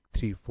adik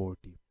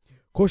 340.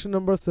 Question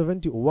number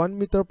 70. 1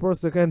 meter per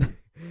second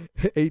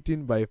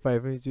 18 by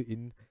 5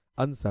 in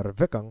answer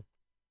vekang.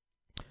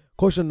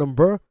 Question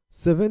number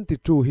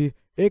 72. He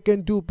A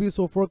can do piece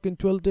of work in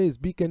 12 days.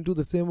 B can do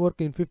the same work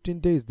in 15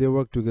 days. They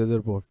work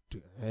together both.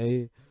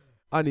 Hey.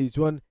 And each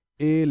one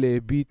A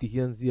le B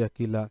tihian zia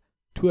kila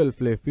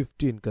 12 le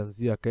 15 kan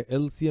zia ke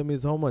LCM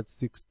is how much?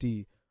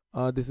 60.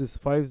 This is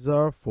 5s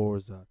are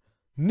 4s are.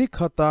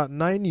 Nikhata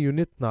 9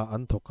 unit na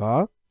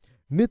anthoka.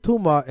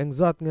 Nithuma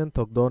engzat ngen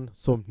thokdon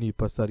somni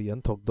pasari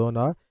an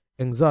thokdona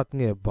engzat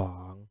nge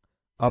bang.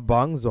 A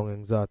bang zong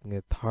engzat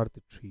nge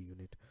 33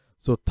 unit.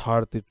 So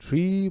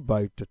 33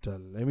 by total.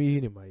 Let me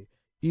hear my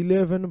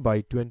 11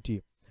 by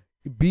 20.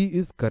 B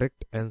is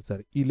correct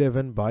answer.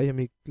 11 by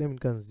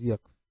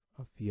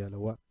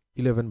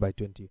 11 by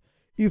 20.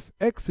 If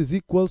x is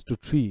equals to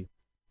 3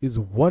 is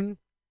one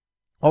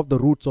of the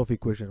roots of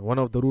equation. One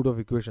of the root of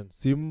equation.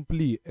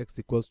 Simply x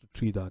equals to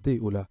 3 da de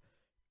ula.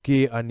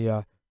 K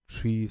anya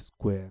 3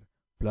 square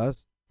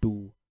plus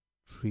 2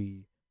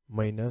 3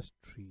 minus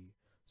 3.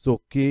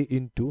 So k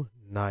into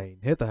 9.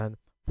 Hetahan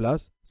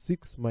plus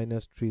 6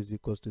 minus 3 is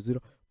equals to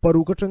 0.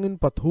 Parukachangin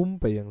pathum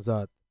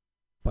payangzat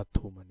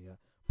pathumania.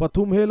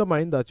 Pathum hela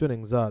main da chon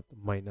engzat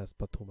minus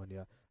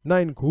pathumania.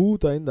 9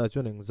 khuta in da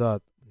chon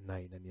engzat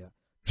 9 ania.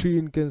 3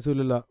 in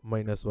cancelula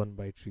minus 1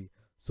 by 3.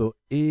 So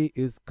A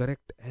is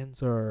correct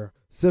answer.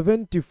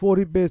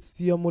 74 base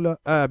siamula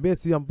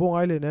base siampong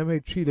island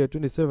MH3 le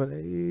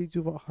 27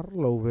 juva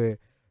harlo ve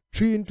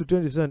 3 into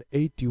 27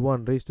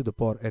 81 raised to the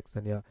power x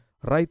ania.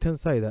 Right hand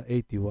side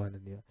 81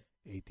 ania.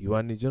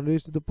 81 is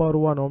raised to the power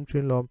 1 om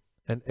train lom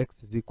and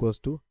x is equals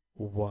to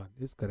 1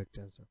 is correct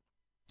answer.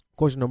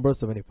 Question number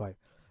 75.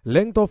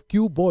 Length of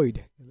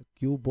cuboid and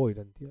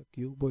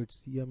cuboid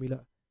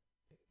siamila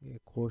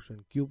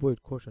quotient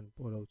cuboid quotient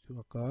pola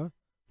chuaka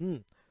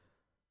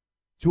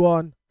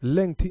chuan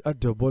length a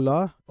double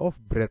of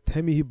breadth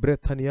hemi hi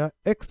breadth ania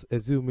x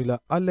assume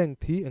a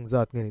length hi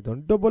engzat ngani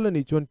don double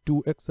ani chuan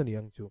 2x ani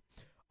ang chu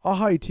A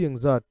height hi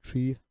angza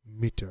 3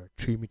 meter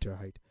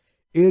height.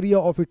 Area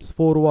of its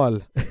four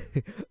wall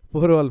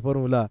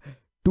formula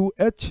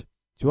 2h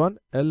chuan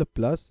L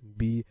plus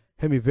B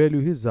hemi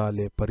value hi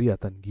zale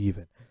pariatan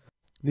given.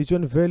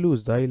 Nichuan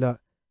values daila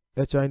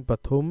h in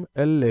pathum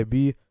L le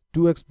B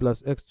 2x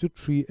plus x to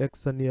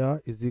 3x ania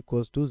is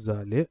equals to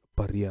zale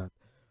pariat.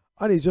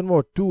 Ani chon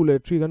mo 2 le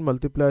 3 gan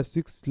multiply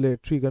 6 le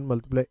 3 gan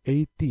multiply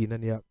 18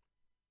 ania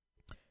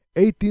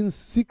 18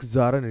 6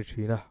 zara ni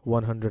 3 na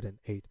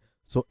 108.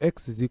 So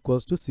x is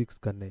equals to 6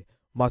 kanne.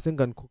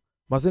 Masengan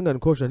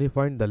quotient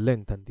find the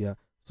length antia.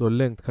 So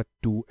length kat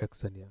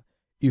 2x ania.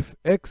 If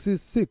x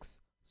is 6,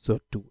 so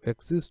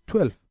 2x is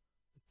 12.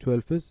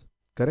 12 is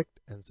correct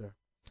answer.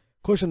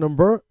 Question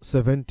number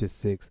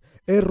 76.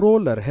 A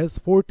roller has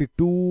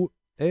 42.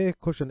 A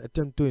question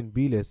attempt to in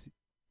B D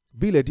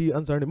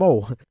answer ni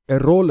mo. A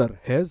roller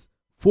has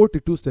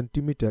 42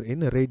 centimeter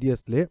in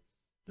radius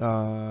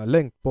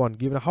length pond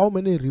given how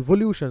many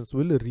revolutions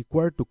will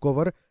require to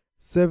cover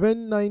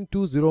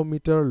 7920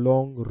 meter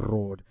long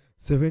road.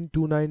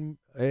 729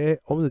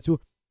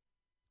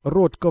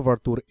 road cover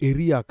tour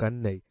area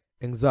kan nei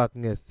exact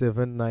nge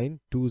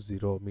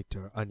 7920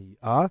 meter ani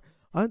a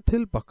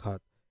until pakhat.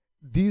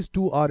 These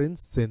two are in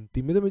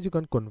centimeter which you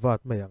can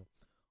convert mayang.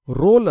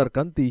 Roller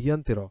kan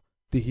tihian tiro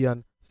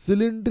tihian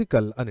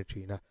cylindrical ani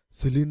china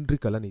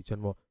cylindrical ani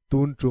chanmo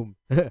tuntrum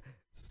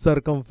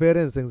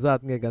circumference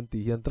exact nge kan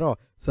tihian tro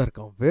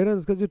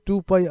circumference ka ju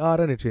 2 pi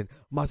r ani chin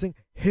masing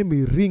hemi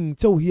ring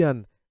chau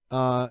hian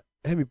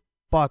hemi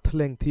path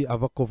length hi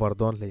ava cover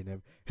don leinem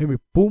hemi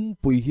pum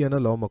pui hian a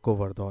loma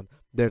cover don.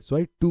 That's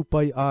why 2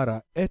 pi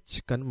r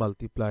h can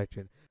multiply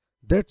chin.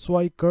 That's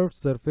why curved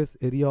surface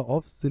area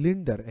of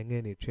cylinder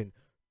engeni chin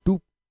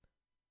 2.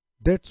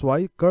 That's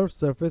why curved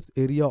surface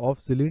area of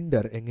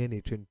cylinder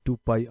engeni chin 2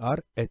 pi r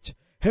h.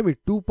 Hemi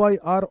 2 pi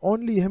r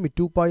only hemi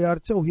 2 pi r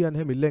chau hian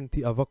hemi length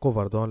hi ava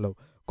cover don lo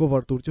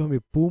cover tur chu hemi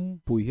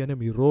pum pui hian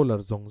hemi roller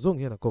zong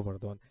hian a cover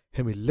don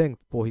hemi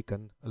length po hi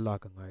kan la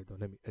ka ngai don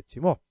hemi h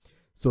mo.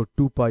 So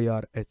 2 pi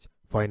r h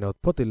find out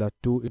potila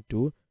 2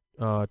 into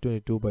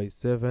 22 by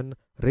 7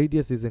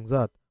 radius is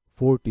exact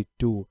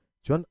 42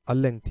 chuan a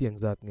length hi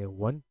exact nge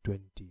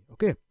 120.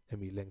 Okay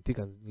hemi length hi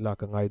kan la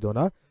ka ngai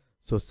dona.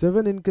 So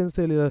 7 in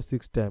cancel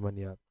 6 time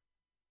ania.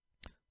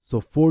 So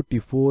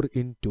 44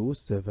 into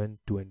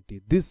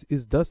 720. This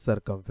is the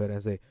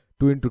circumference.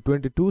 2 into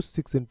 22,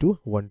 6 into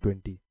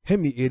 120.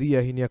 Hemi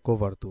area hinia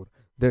cover tour.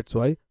 That's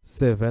why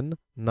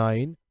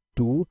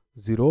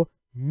 7920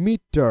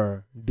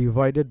 meter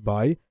divided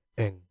by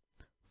n.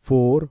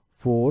 4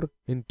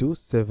 into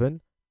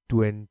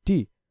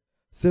 720.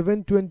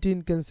 720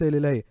 in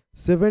cancel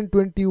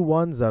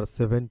 721s are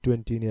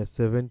 720 near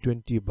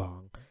 720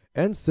 bang.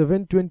 And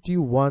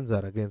 721s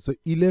are again. So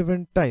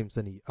 11 times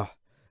ani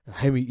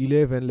hemi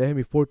 11 le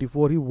hemi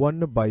 44 hi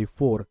 1 by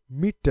 4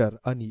 meter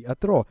ani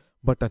atro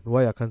but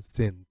anwaya kan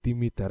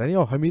centimeter ani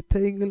hemi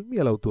thengel mi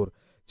alautur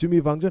chumi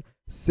wangjon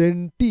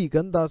centi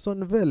kan da son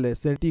vele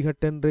centi ka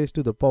 10 raised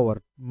to the power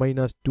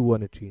minus 2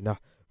 ani thina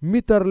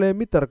meter le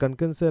meter kan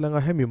cancel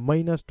anga hemi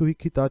minus 2 hi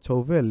khita chau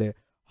vele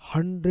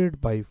 100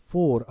 by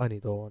 4 ani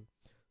don.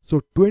 So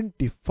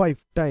 25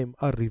 time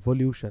a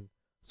revolution.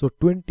 So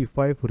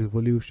 25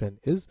 revolution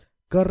is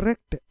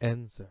correct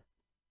answer.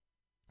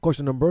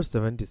 Question number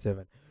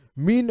 77.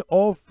 Mean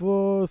of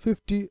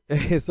 50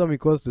 sum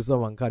equals to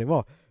sum ankari mo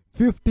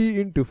 50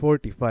 into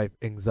 45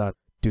 exact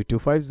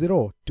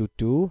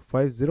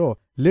 2250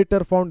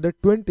 later found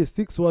that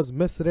 26 was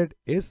measured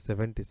as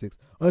 76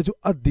 aju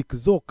adik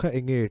zokha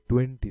enge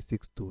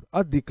 26 tur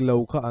adik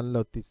lauka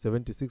anlauti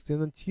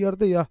 76 and cheer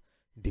the ya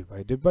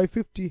divided by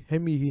 50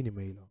 hemi hi ni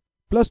mailo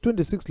plus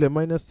 26 le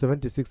minus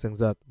 76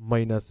 exact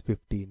minus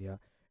 15 ya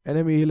and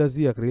hemi hi la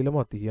zia krila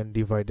mo ti yan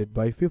divided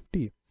by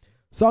 50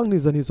 sang ni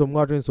zani som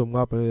nga train som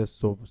nga pa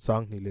so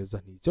sang ni le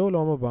zani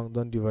cholo ma bang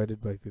don divided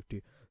by 50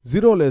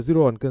 0 le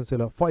 0 on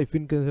cancel 5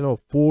 in cancel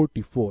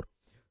 44.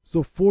 So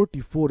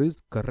 44 is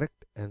correct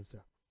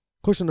answer.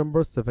 Question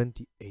number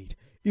 78.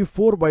 If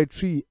 4 by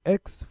 3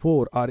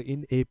 x4 are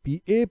in AP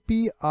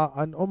are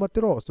an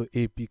omatero so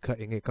AP ka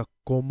enge ka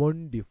common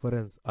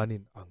difference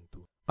anin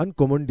angtu.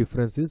 Uncommon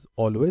difference is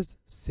always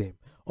same.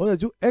 Oya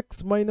ju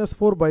x minus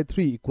 4 by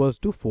 3 equals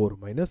to 4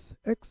 minus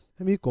x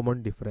hemi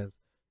common difference.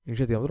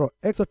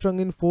 X atrang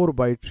in 4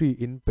 by 3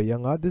 in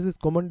payanga this is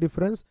common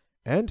difference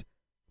and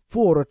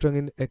 4 atrang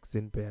in x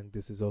in payang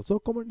this is also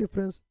common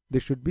difference.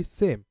 They should be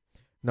same.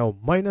 Now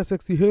minus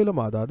x hela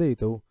ma da de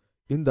ito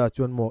in da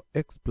chon mo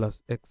x plus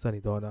x ani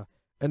dona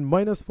and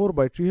minus 4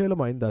 by 3 hela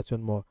ma in da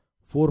chon mo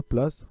 4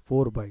 plus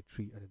 4 by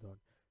 3 ani don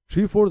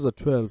 3 4s are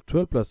 12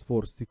 12 plus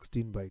 4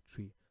 16 by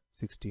 3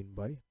 16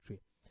 by 3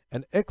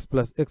 and x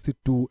plus x is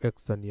 2x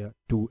ania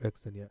 2x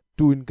ania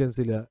 2 in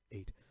cancel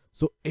 8.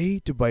 So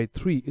 8 by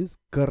 3 is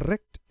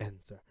correct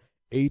answer.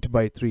 8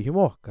 by 3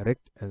 himo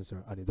correct answer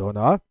ani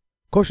dona.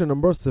 Question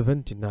number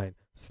 79.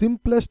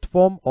 Simplest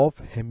form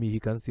of hemi he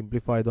can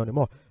simplify don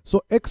mo.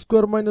 So x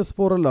square minus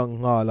 4 lang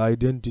ngal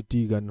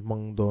identity gan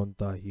mang don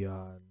ta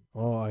hiyan.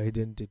 Oh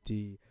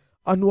identity.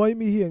 Anway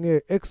mi hi nge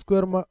x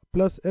square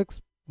plus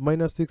x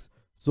minus 6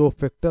 so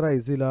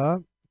factorize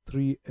ila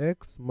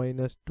 3x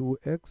minus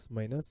 2x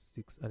minus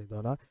 6 ani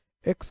dona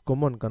x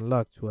common kan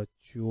lak chua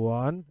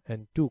chuan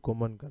and 2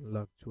 common kan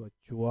lak chua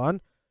chuan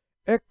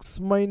x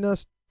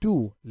minus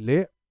 2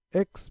 le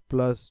x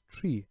plus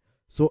 3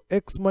 so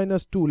x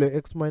minus 2 le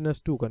x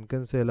minus 2 kan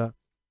cancel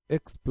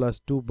x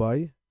plus 2 by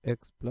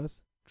x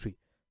plus 3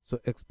 so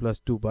x plus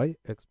 2 by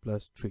x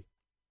plus 3.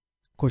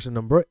 Question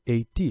number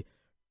 80.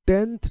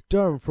 10th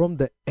term from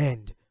the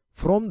end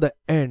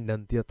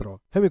and theatro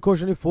hemi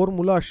question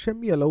formula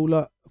shemi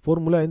alaula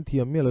formula in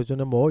thiam mi lo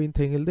chona mo in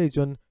thengil dei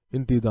chon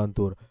in ti dan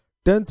tur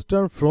 10th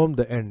term from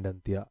the end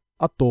and tia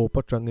ato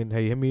patrangin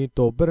hei hemi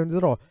to beren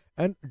ro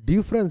and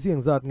difference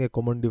yang zat nge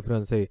common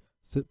difference hai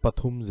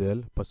pathum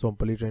zel pasom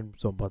pali train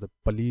som pa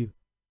pali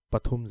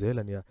pathum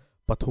zel ania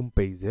pathum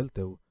pe zel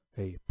teu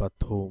hei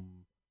pathum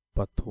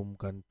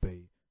kan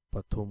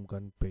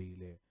pe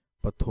le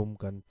pathum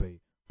kan pe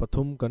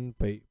pathum kan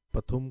pe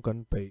pathum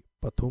kan pe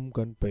pathum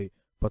kan pe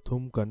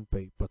pathum kan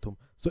pe pathum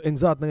so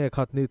engzat nge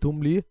khatni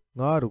thumli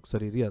nga ruk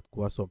sari riat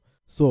kwasom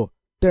so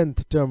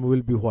 10th term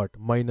will be what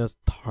minus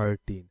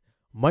 13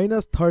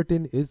 minus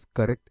 13 is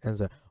correct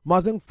answer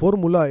maseng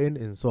formula in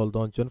insol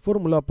don chon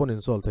formula pon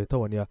insol thai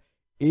thawania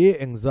a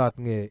engzat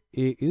nge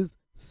a is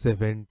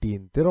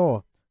 17 tero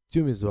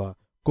chumizwa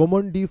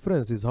common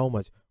difference is how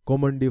much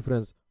common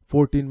difference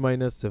 14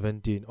 minus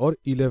 17 or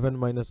 11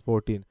 minus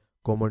 14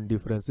 common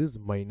difference is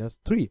minus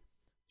 3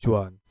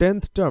 chuan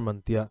 10th term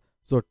antia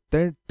so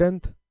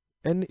 10th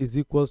n is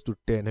equals to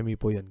 10 hemi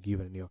poyan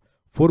given here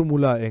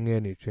formula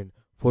engen itchen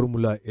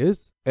formula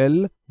is L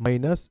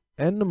minus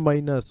n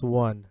minus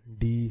 1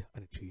 d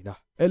antrina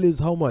L is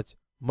how much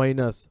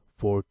minus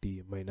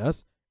 40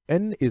 minus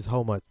n is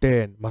how much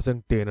 10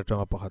 masang 10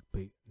 atanga pakhat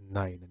pe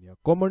 9 ania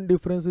common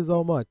difference is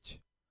how much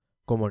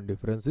common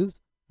difference is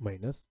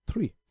minus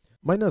 3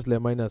 minus le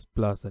minus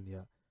plus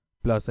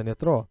ania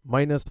throw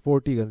minus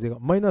 40 ganziga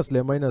minus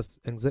le minus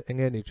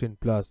engen itchen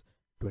plus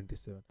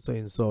 27 so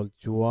in solve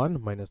chuan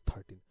minus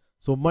 13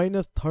 so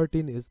minus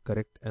 13 is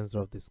correct answer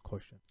of this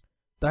question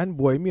tan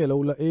boy mi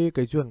alola a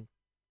kai chuan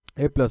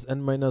a plus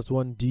n minus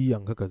 1 d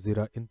ang ka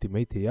zira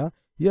intimate ya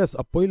yes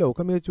apoilo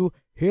kame chu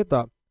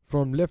heta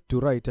from left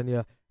to right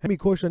ania hemi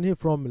question here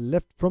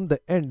from the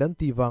end and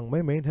tiwang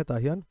mai main heta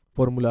hian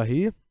formula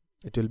hi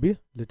it will be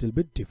little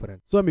bit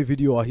different so mi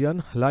video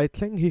hian lai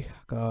thleng hi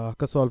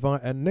ka solve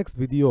and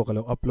next video ka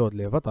lo upload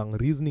le watang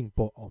reasoning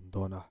po om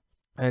dona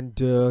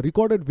and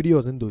recorded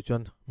videos in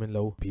duchan min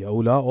lo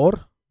biaula or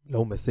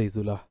lo message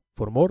ula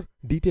for more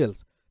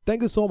details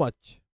thank you so much.